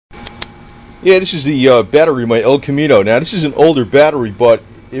Yeah, this is the battery, my El Camino. Now, this is an older battery, but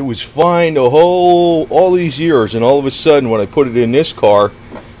it was fine all these years, and all of a sudden, when I put it in this car,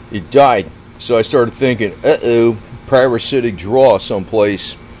 it died. So I started thinking, uh-oh, parasitic draw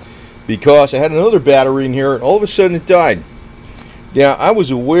someplace, because I had another battery in here, and all of a sudden it died. Now, I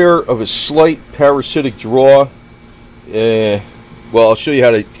was aware of a slight parasitic draw. Well, I'll show you how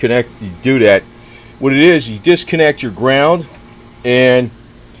to do that. What it is, you disconnect your ground, and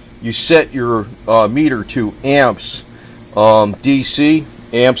you set your meter to amps DC,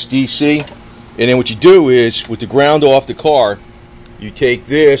 amps DC, and then what you do is, with the ground off the car, you take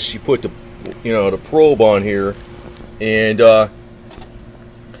this, you put the the probe on here, and the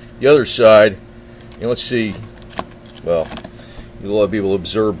other side, and let's see, well, you'll be able to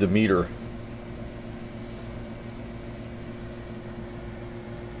observe the meter.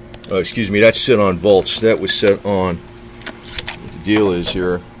 Oh, excuse me, that's set on volts. That was set on. What the deal is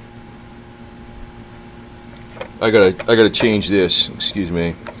here, I gotta change this. Excuse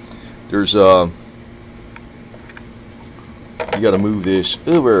me. There's you gotta move this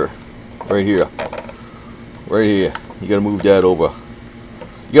over right here. Right here. You gotta move that over.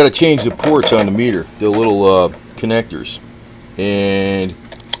 You gotta change the ports on the meter, the little connectors, and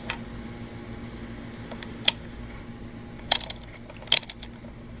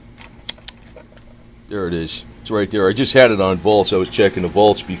there it is. It's right there. I just had it on volts. I was checking the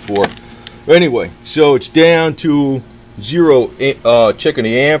volts before. Anyway, so it's down to 0, checking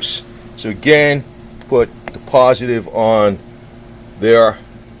the amps. So again, put the positive on there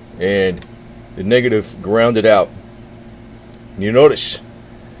and the negative grounded out. And you notice,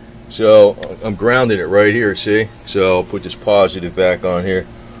 so I'm grounding it right here, see? So I'll put this positive back on here.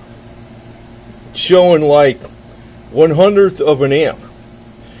 It's showing like 1/100th of an amp.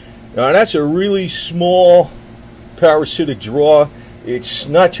 Now that's a really small parasitic draw. It's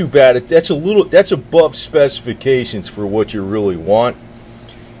not too bad. That's above specifications for what you really want.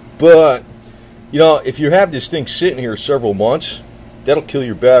 But if you have this thing sitting here several months, that'll kill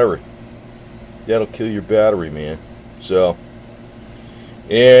your battery. That'll kill your battery, man. So,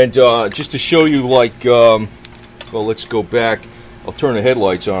 and just to show you, like, well, let's go back. I'll turn the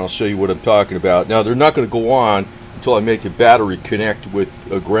headlights on. I'll show you what I'm talking about. Now, they're not going to go on until I make the battery connect with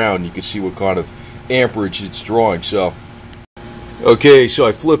a ground. You can see what kind of amperage it's drawing. So, okay, so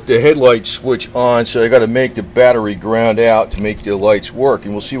I flipped the headlight switch on, so I got to make the battery ground out to make the lights work,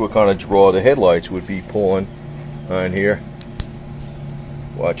 and we'll see what kind of draw the headlights would be pulling on here.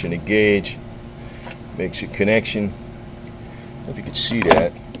 Watching the gauge, makes a connection. I don't know if you can see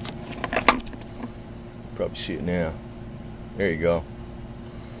that. Probably see it now. There you go.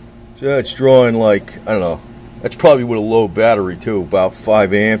 So it's drawing like, I don't know, that's probably with a low battery too, about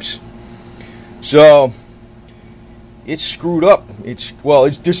 5 amps. So it's screwed up. It's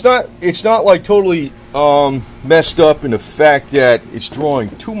not like totally messed up in the fact that it's drawing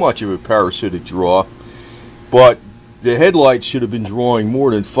too much of a parasitic draw, but the headlights should have been drawing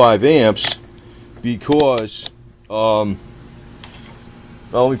more than 5 amps because well,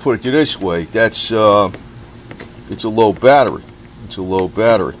 let me put it this way, that's it's a low battery. It's a low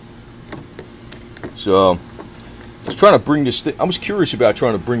battery. So I was trying to bring this thing, I was curious about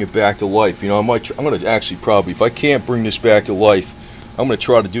trying to bring it back to life. I'm going to actually probably, if I can't bring this back to life, I'm going to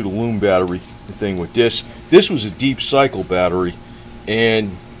try to do the loom battery thing with this. This was a deep cycle battery,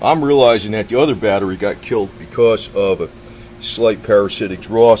 and I'm realizing that the other battery got killed because of a slight parasitic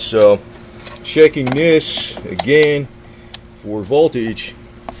draw. So checking this again for voltage,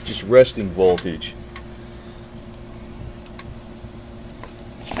 just resting voltage.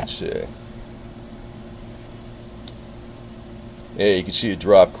 Let's see. Yeah, you can see it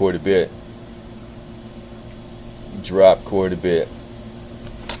drop quite a bit. Drop quite a bit.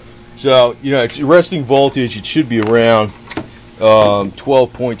 So, it's resting voltage. It should be around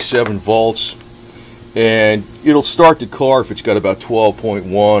 12.7 volts. And it'll start the car if it's got about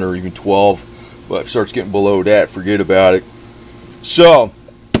 12.1 or even 12. But if it starts getting below that, forget about it. So,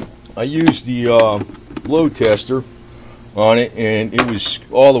 I used the load tester on it, and it was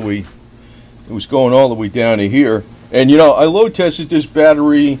going all the way down to here. And I load tested this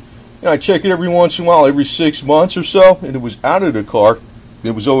battery, I check it every once in a while, every 6 months or so, and it was out of the car.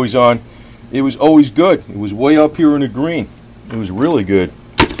 It was always on. It was always good. It was way up here in the green. It was really good.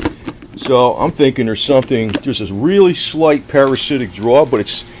 So I'm thinking there's a really slight parasitic draw, but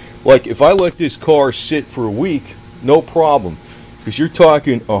it's like if I let this car sit for a week, no problem, because you're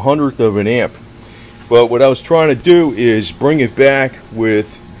talking 1/100th of an amp. But what I was trying to do is bring it back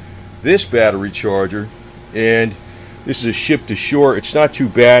with this battery charger, and this is a ship to shore. It's not too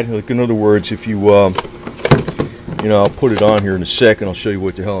bad. Like, in other words, if you you know, I'll put it on here in a second. I'll show you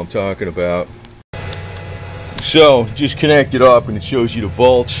what the hell I'm talking about. So just connect it up and it shows you the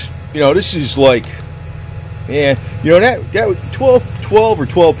volts. You know, this is like, man, you know, that 12 or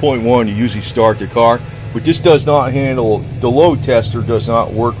 12.1 you usually start the car, but this does not handle, the load tester does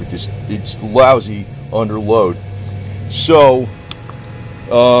not work with this. It's lousy under load. So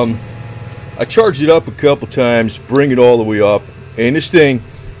I charged it up a couple times, bring it all the way up, and this thing,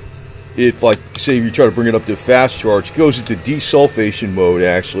 if like say you try to bring it up to fast charge, it goes into desulfation mode.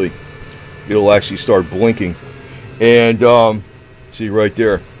 Actually, it'll actually start blinking, and see right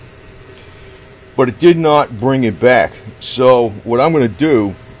there, but it did not bring it back. So what I'm going to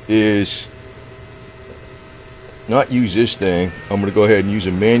do is not use this thing. I'm going to go ahead and use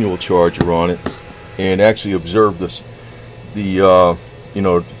a manual charger on it and actually observe this, the you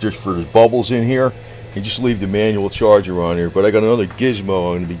know, just for the bubbles in here, and just leave the manual charger on here. But I got another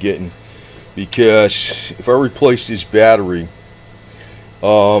gizmo I'm going to be getting, because if I replace this battery,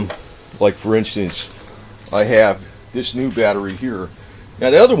 like for instance, I have this new battery here. Now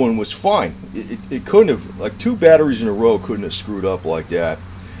the other one was fine. It couldn't have, like 2 batteries in a row couldn't have screwed up like that.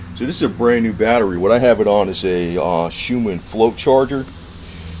 So this is a brand new battery. What I have it on is a Schumann float charger,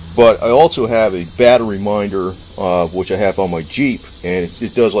 but I also have a battery minder, which I have on my Jeep, and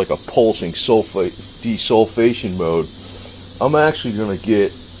it does like a pulsing desulfation mode. I'm actually going to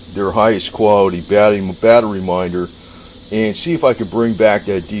get their highest quality battery minder and see if I can bring back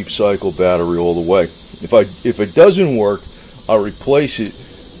that deep cycle battery all the way. If it doesn't work, I'll replace it,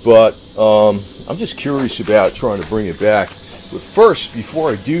 but I'm just curious about trying to bring it back. But first,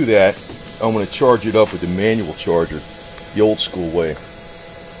 before I do that, I'm going to charge it up with the manual charger, the old school way.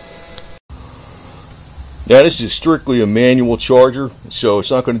 Now this is strictly a manual charger, so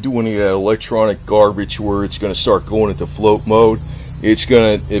it's not going to do any of that electronic garbage where it's going to start going into float mode. It's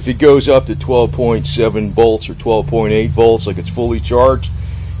going to, if it goes up to 12.7 volts or 12.8 volts, like it's fully charged,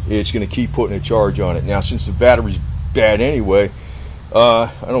 it's going to keep putting a charge on it. Now since the battery's bad anyway,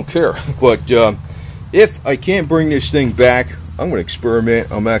 I don't care. But if I can't bring this thing back, I'm going to experiment.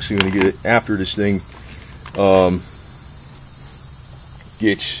 I'm actually going to get it after this thing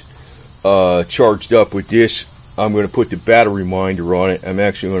gets charged up with this. I'm going to put the battery minder on it. I'm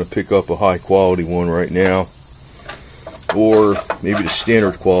actually going to pick up a high quality one right now, or maybe the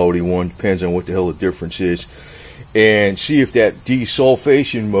standard quality one, depends on what the hell the difference is, and see if that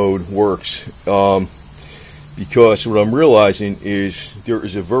desulfation mode works. Because what I'm realizing is there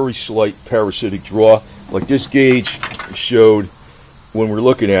is a very slight parasitic draw. Like this gauge showed when we're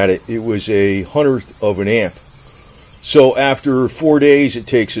looking at it, it was 1/100 of an amp. So after 4 days it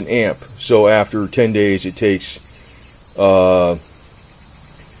takes an amp. So after 10 days it takes what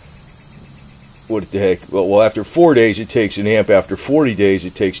the heck? Well, after 4 days it takes an amp. After 40 days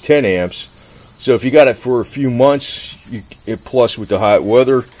it takes 10 amps. So if you got it for a few months, plus with the hot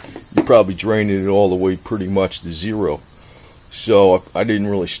weather, you're probably draining it all the way pretty much to zero. So I didn't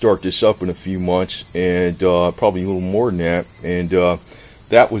really start this up in a few months, and probably a little more than that, and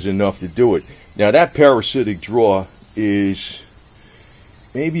that was enough to do it. Now that parasitic draw is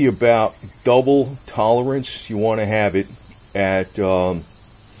maybe about double tolerance. You want to have it at no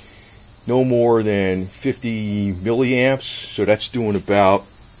more than 50 milliamps, so that's doing about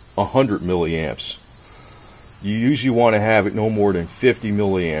 100 milliamps. You usually want to have it no more than 50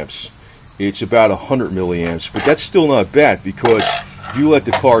 milliamps. It's about 100 milliamps, but that's still not bad, because if you let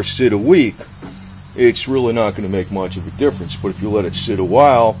the car sit a week, it's really not going to make much of a difference. But if you let it sit a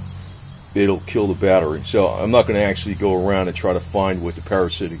while, it'll kill the battery. So I'm not going to actually go around and try to find what the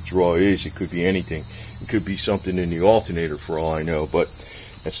parasitic draw is. It could be anything. It could be something in the alternator for all I know, but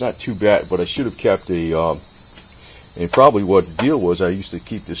it's not too bad. But I should have kept a and probably what the deal was, I used to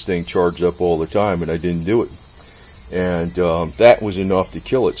keep this thing charged up all the time, and I didn't do it, and that was enough to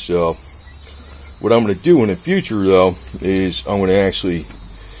kill it. So what I'm going to do in the future, though, is I'm going to actually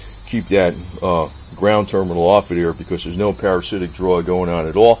keep that ground terminal off of there, because there's no parasitic draw going on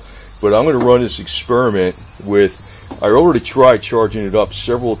at all. But I'm going to run this experiment with, I already tried charging it up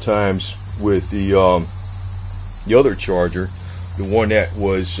several times with the other charger, the one that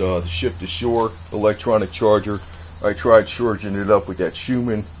was the ship-to-shore electronic charger. I tried charging it up with that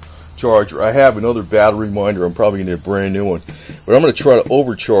Schumann charger. I have another battery minder. I'm probably going to get a brand new one, but I'm going to try to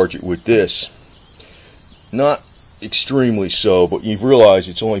overcharge it with this. Not extremely so, but you realize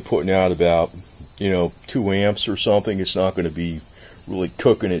it's only putting out about, 2 amps or something. It's not going to be really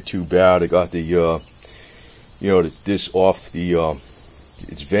cooking it too bad. I got the this off the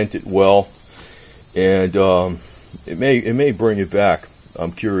it's vented well, and it may bring it back.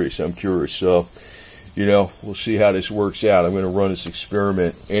 I'm curious. So we'll see how this works out. I'm going to run this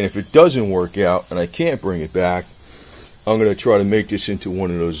experiment, and if it doesn't work out and I can't bring it back, I'm going to try to make this into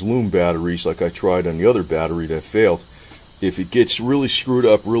one of those loom batteries like I tried on the other battery that failed. If it gets really screwed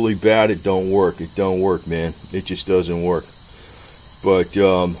up really bad, it don't work. It don't work, man. It just doesn't work. But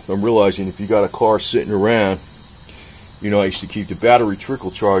I'm realizing if you got a car sitting around, you know, I used to keep the battery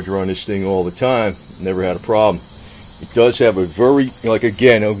trickle charger on this thing all the time. Never had a problem. It does have a very, like,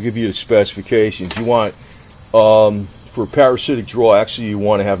 again, I'll give you the specifications. You want, for a parasitic draw, actually you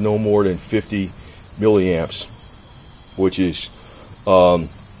want to have no more than 50 milliamps, which is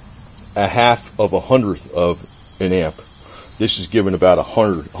a half of a hundredth of an amp. This is given about a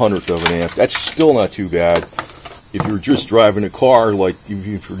hundredth of an amp. That's still not too bad. If you're just driving a car, like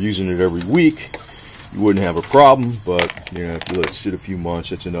if you're using it every week, you wouldn't have a problem. But you know, if you let it sit a few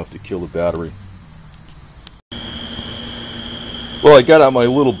months, that's enough to kill the battery. Well, I got out my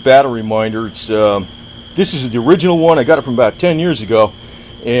little battery minder. It's this is the original one. I got it from about 10 years ago,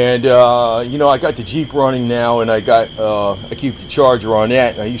 and you know, I got the Jeep running now, and I keep the charger on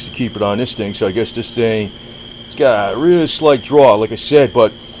that. And I used to keep it on this thing, so I guess this thing, it's got a really slight draw, like I said.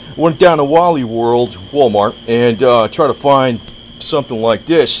 But I went down to Walmart, and tried to find something like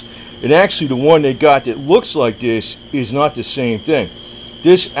this. And actually, the one they got that looks like this is not the same thing.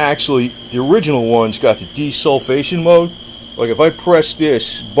 This actually, the original one's got the desulfation mode. Like if I press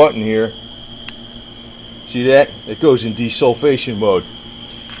this button here, see that? It goes in desulfation mode,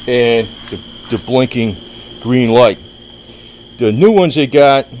 and the blinking green light. The new ones they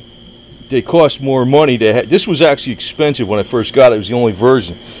got, they cost more money. This was actually expensive when I first got it. It was the only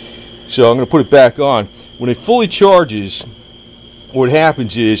version. So I'm going to put it back on. When it fully charges, what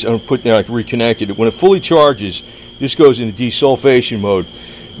happens is, I'm going to put now, I reconnected it. When it fully charges, this goes into desulfation mode.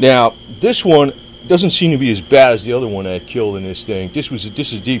 Now, this one doesn't seem to be as bad as the other one I had killed in this thing. This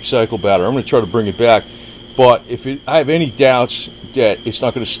is a deep cycle battery. I'm going to try to bring it back. But if I have any doubts that it's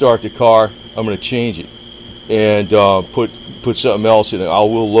not going to start the car, I'm going to change it and put something else in it. I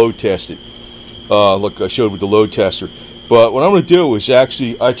will load test it. Look, I showed with the load tester. But what I'm going to do is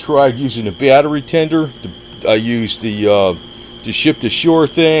actually, I tried using a battery tender. I used the ship to shore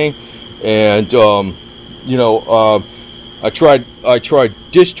thing, and you know, I tried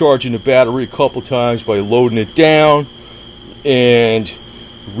discharging the battery a couple times by loading it down and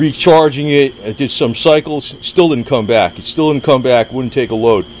recharging it. I did some cycles, still didn't come back. It still didn't come back, wouldn't take a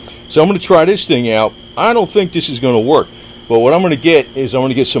load. So I'm going to try this thing out. I don't think this is going to work, but what I'm going to get is I'm going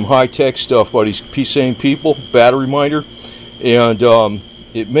to get some high-tech stuff by these same people, battery minder, and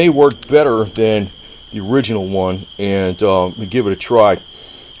it may work better than the original one, and give it a try.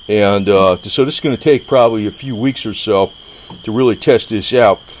 And so this is going to take probably a few weeks or so to really test this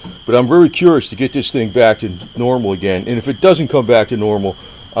out. But I'm very curious to get this thing back to normal again. And if it doesn't come back to normal,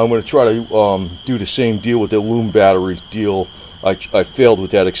 I'm going to try to do the same deal with the loom battery deal. I failed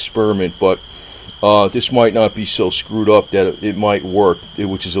with that experiment, but this might not be so screwed up that it might work,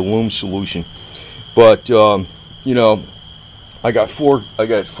 which is a loom solution. But you know, I got four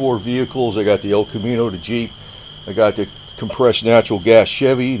vehicles. I got the El Camino, the Jeep. I got the compressed natural gas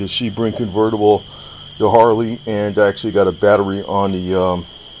Chevy, the Sebring convertible, the Harley, and I actually got a battery on the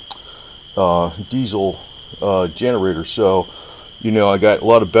diesel generator. So, you know, I got a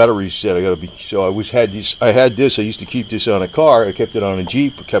lot of batteries that I got to be. So I had this. I used to keep this on a car. I kept it on a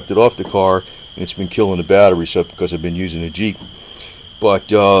Jeep. I kept it off the car, and it's been killing the battery. So because I've been using a Jeep,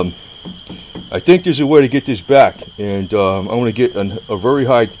 but I think there's a way to get this back, and I'm going to get a very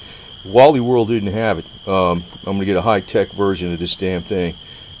high. Wally World didn't have it. I'm going to get a high-tech version of this damn thing,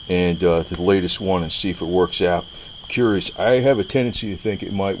 and the latest one, and see if it works out. I'm curious. I have a tendency to think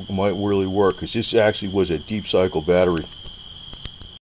it might really work, because this actually was a deep cycle battery.